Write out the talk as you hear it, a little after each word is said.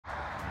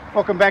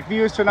Welcome back,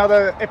 viewers, to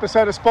another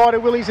episode of Spider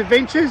Willie's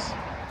Adventures.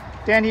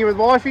 Down here with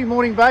Wifey.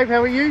 Morning, babe.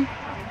 How are you?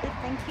 Good,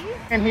 thank you.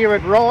 And here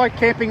at RYE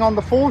camping on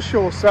the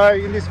foreshore. So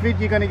in this vid,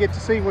 you're going to get to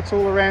see what's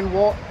all around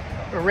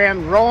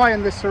RYE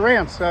and the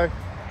surrounds. So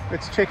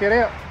let's check it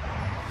out.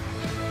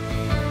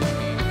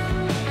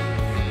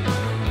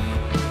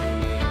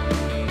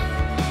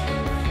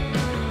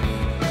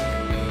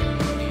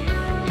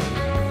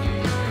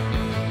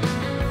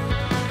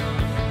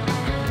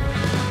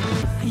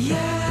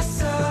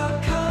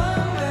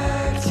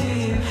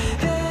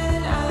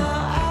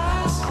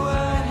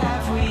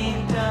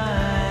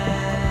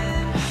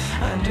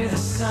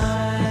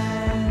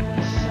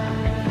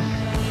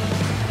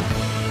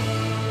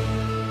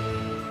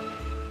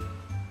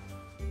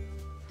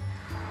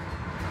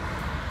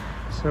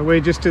 So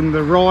we're just in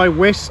the RYE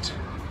West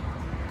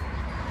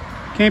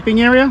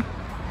camping area.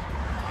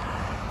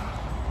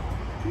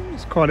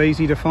 It's quite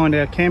easy to find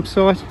our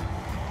campsite.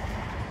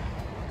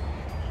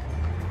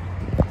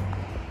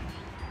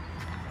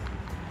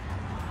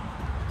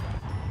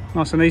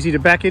 Nice and easy to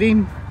back it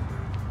in.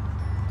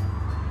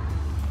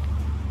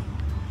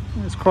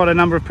 There's quite a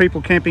number of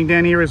people camping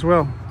down here as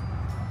well.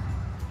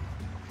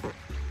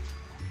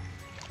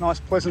 Nice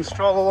pleasant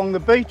stroll along the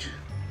beach.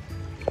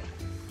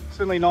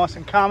 Certainly nice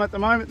and calm at the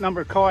moment.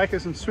 Number of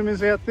kayakers and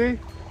swimmers out there.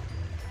 It's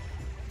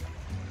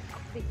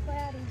a bit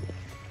cloudy.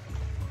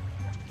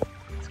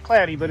 It's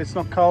cloudy, but it's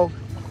not cold.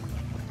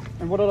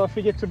 And what did I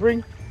forget to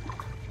bring?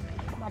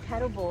 My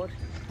paddleboard.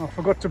 I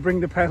forgot to bring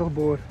the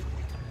paddleboard.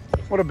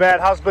 What a bad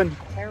husband.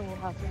 Terrible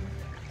husband.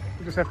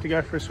 We'll just have to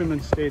go for a swim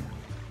instead.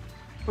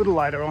 A little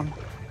later on.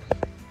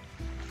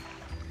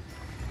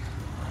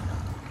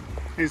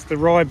 Here's the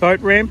RYE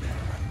boat ramp.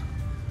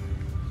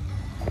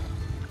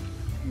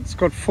 It's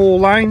got 4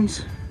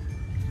 lanes.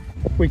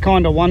 We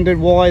kind of wondered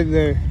why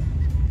the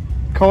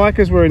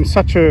kayakers were in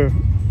such a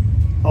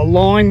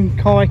line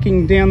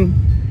kayaking down.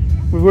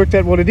 We worked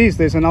out what it is.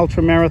 There's an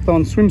ultra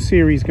marathon swim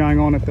series going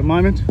on at the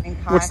moment.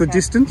 What's the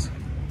distance?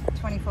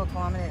 24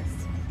 kilometres.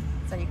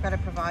 So you've got to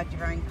provide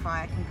your own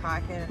kayak and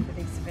kayaker for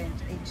this event.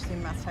 Each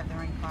swim must have their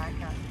own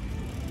kayaker.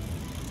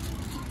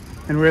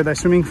 And where are they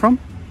swimming from?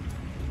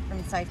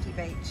 From Safety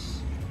Beach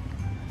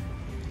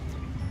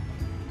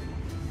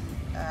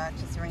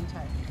to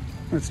Sorrento.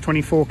 That's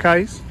 24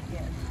 k's.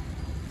 Yeah.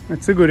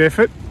 That's a good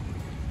effort.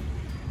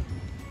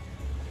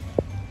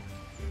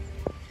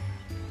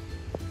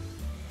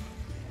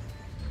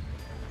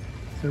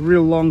 It's a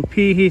real long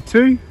pier here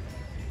too.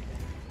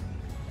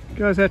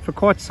 Goes out for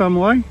quite some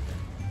way.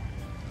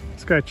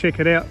 Let's go check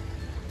it out.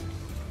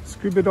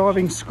 Scuba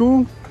diving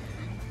school.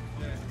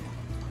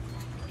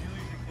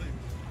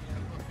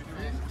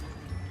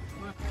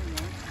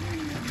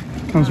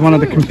 Comes one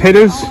of the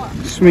competitors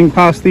swimming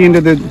past the end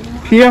of the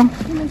pier.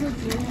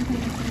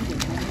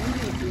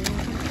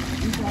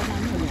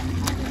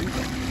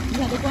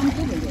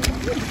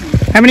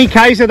 How many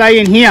k's are they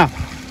in here?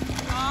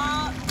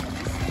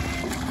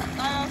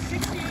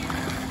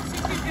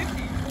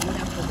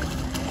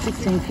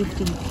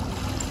 1650.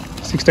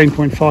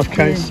 16.5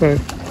 k's. So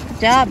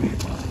Job.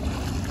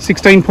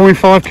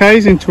 16.5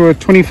 k's into a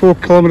 24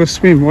 kilometre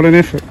swim. What an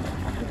effort.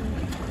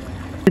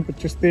 But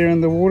just there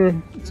in the water,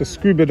 it's a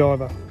scuba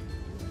diver.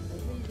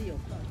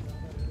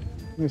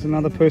 There's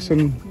another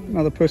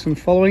person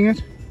following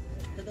it.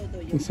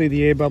 You can see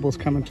the air bubbles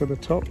coming to the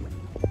top.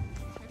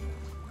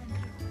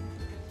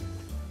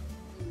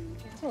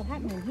 It's all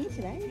happening here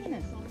today, isn't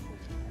it?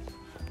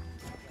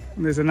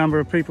 And there's a number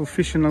of people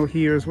fishing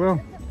here as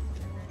well.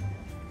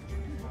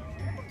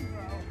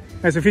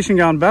 How's the fishing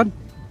going, bud?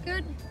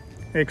 Good.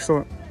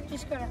 Excellent.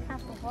 Just got a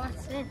couple of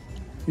bites then.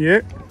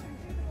 Yeah.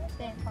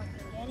 See if I can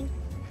get him.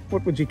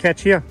 What would you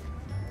catch here?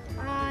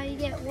 You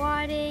get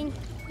whiting,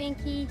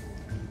 pinky,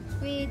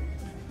 squid.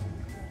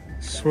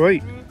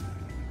 Sweet.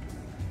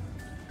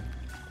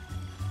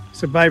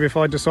 So babe, if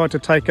I decide to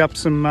take up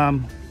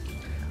some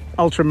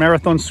ultra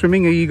marathon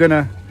swimming, are you going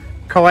to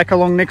kayak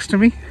along next to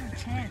me? Not a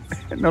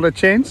chance. Not a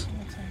chance?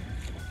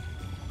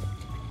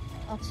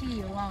 I'll cheer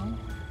you along.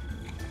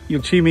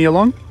 You'll cheer me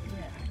along? Yeah.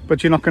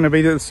 But you're not going to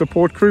be the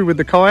support crew with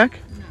the kayak? No.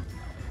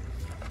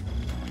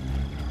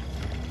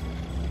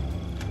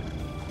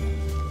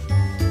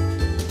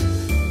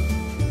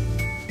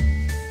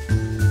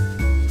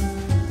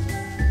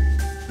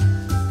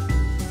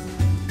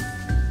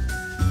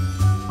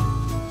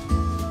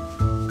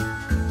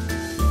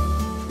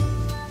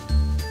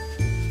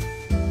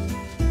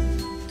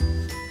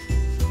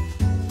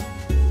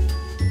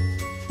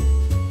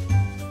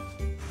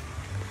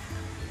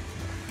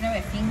 You know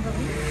where Fingal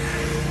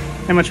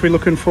is? How much are we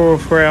looking for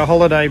our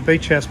holiday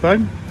beach house,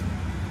 babe?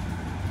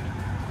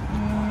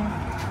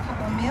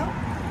 Couple of mil.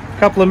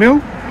 Couple of mil?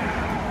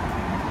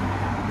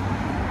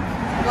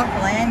 Block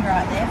of land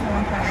right there for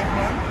 1.8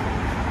 mil.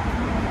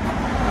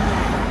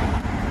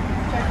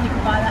 Do you reckon you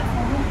could buy that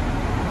for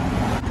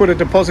me? Put a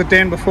deposit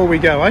down before we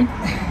go, eh?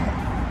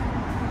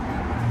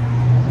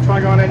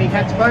 Trying on any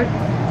hats, babe?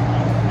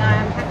 No,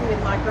 I'm happy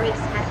with my Greece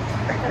hat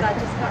that I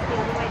just got the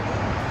other week.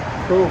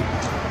 Cool.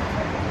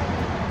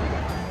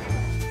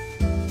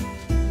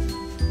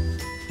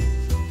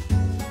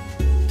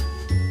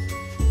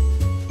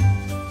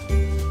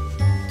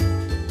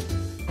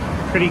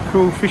 Pretty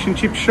cool fish and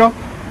chip shop.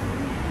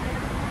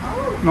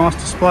 Nice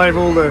display of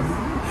all the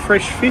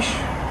fresh fish.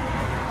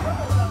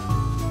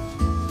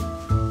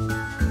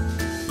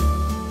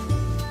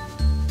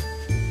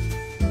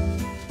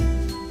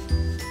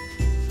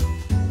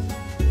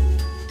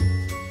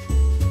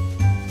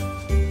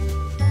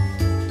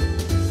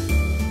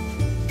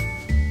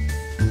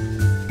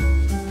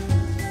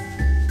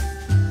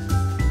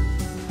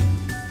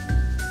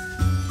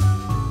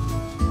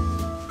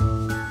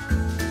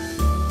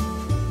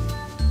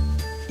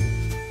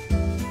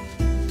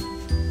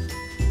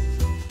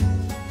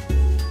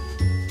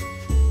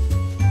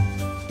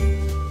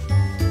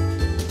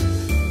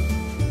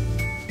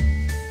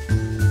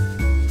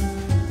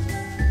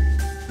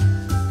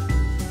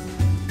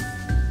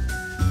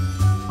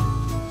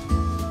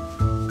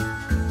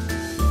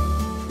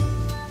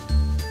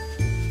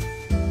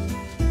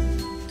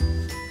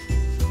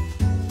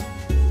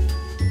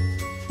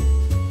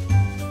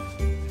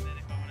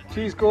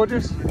 Cheers,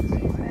 gorgeous.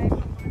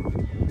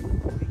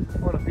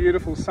 What a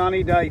beautiful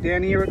sunny day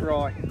down here at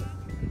RYE.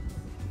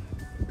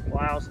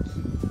 Wowzers.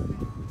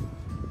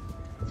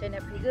 Turned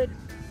out pretty good.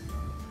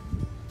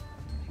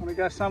 Want to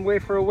go somewhere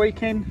for a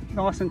weekend,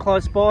 nice and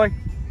close by,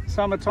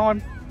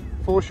 summertime,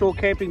 foreshore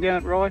camping down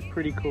at RYE,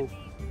 pretty cool.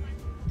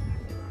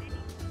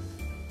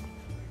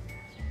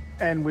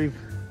 And we've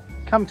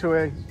come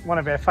to one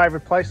of our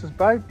favourite places,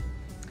 babe,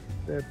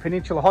 the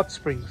Peninsula Hot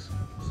Springs.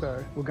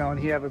 So we'll go in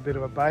here, have a bit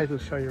of a bathe, we'll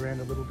show you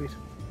around a little bit.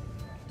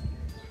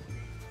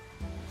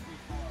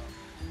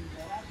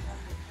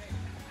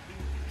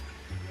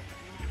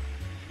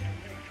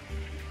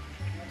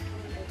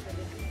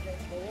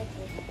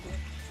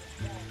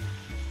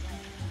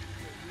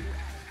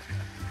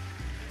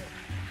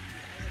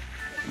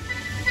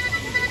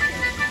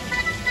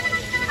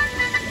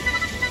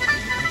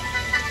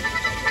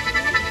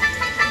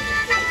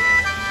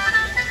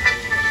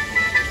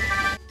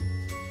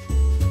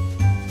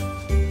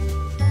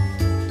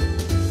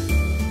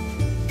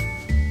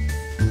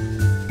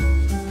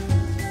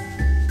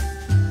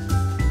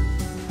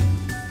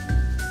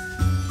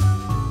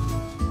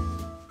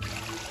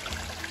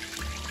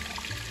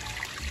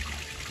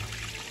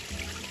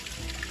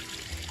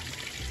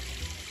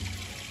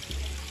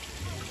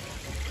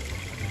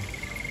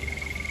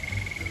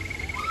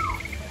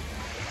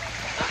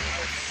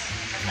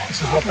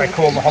 This is what they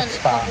call the hot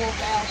spa.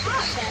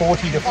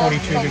 40 to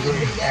 42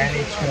 degrees and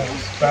it's warm,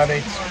 but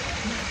it's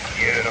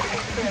beautiful.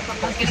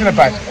 Isn't it,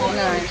 babe?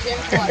 No.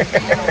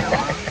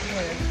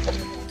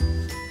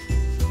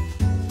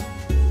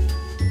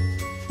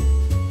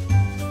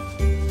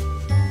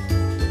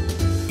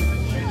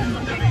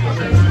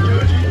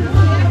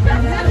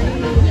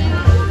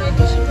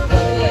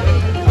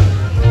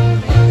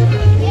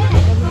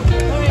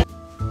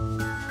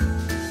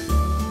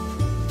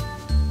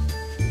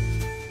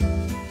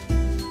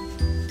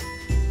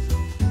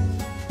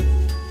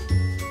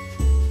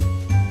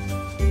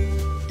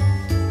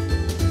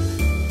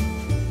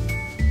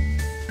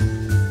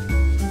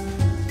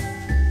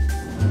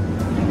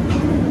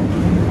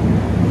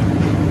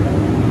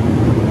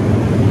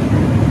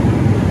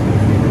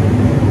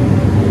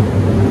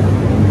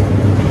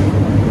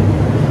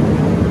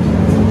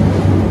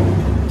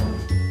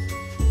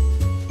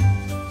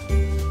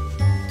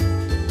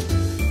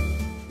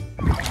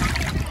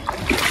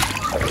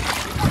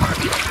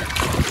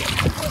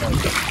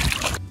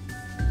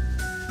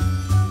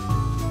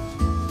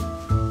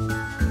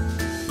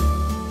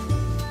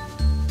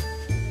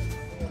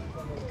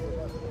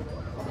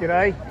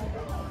 G'day.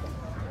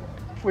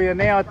 We are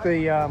now at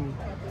the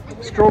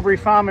strawberry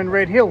farm in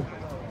Red Hill,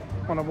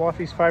 one of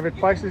wifey's favourite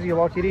places. You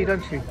like it here,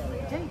 don't you? I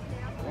do.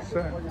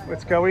 So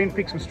let's go in,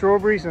 pick some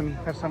strawberries and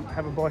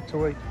have a bite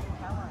to eat.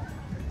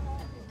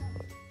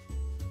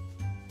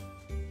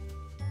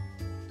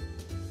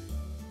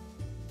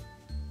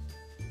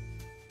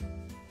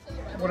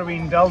 What are we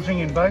indulging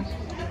in, babe?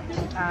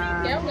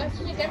 I don't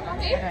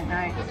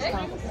know. It's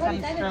called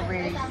some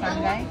strawberry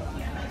sundae.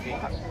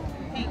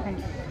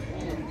 And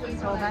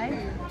sorbet.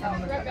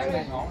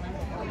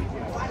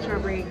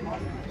 Strawberry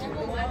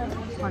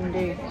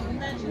fondue.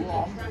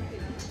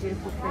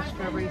 Beautiful fresh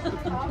strawberries.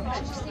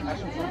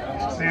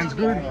 Sounds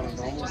good.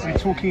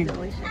 Let's walk in.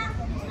 Delicious.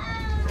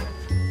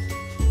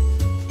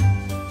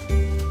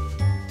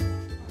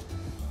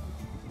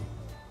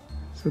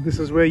 So this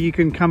is where you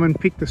can come and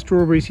pick the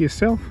strawberries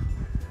yourself.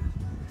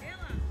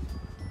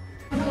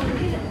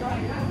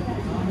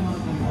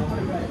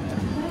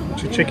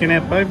 What you checking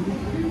out, babe?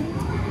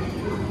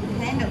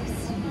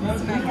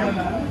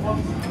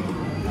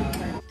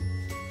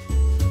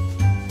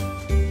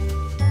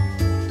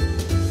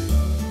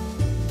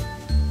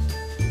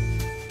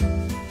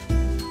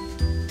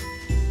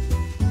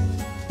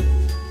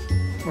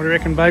 What do you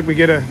reckon, babe? We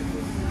get a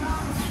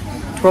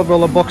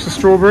 $12 box of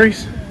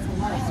strawberries.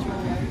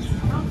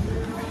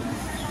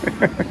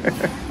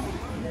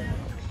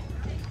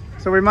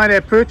 So we made our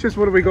purchase.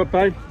 What have we got,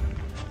 babe?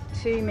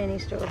 Too many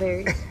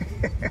strawberries.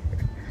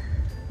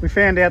 We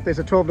found out there's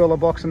a $12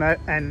 box and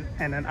an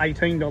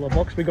 $18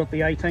 box. We got the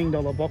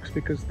 $18 box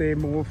because they're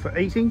more for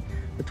eating.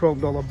 The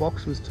 $12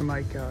 box was to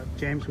make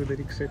jams with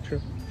it,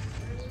 etc.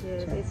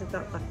 Yeah, these have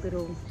got like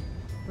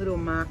little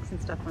marks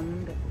and stuff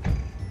on them,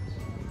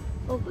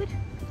 but all good.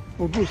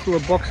 We'll just do a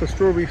box of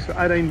strawberries for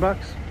 18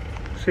 bucks.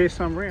 Share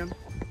some around.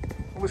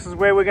 Well, this is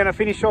where we're going to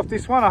finish off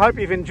this one. I hope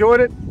you've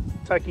enjoyed it.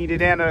 Taking you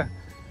down to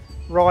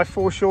RYE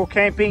Foreshore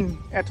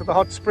Camping, out to the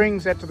hot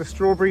springs, out to the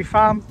strawberry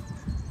farm,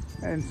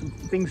 and some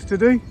things to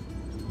do. Did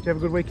you have a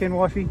good weekend,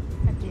 wifey?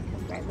 I did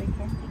have a great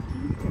weekend.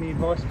 Any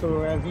advice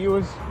to our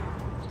viewers?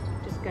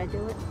 Just go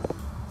do it.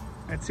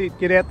 That's it.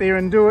 Get out there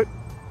and do it.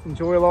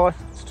 Enjoy life.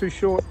 It's too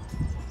short.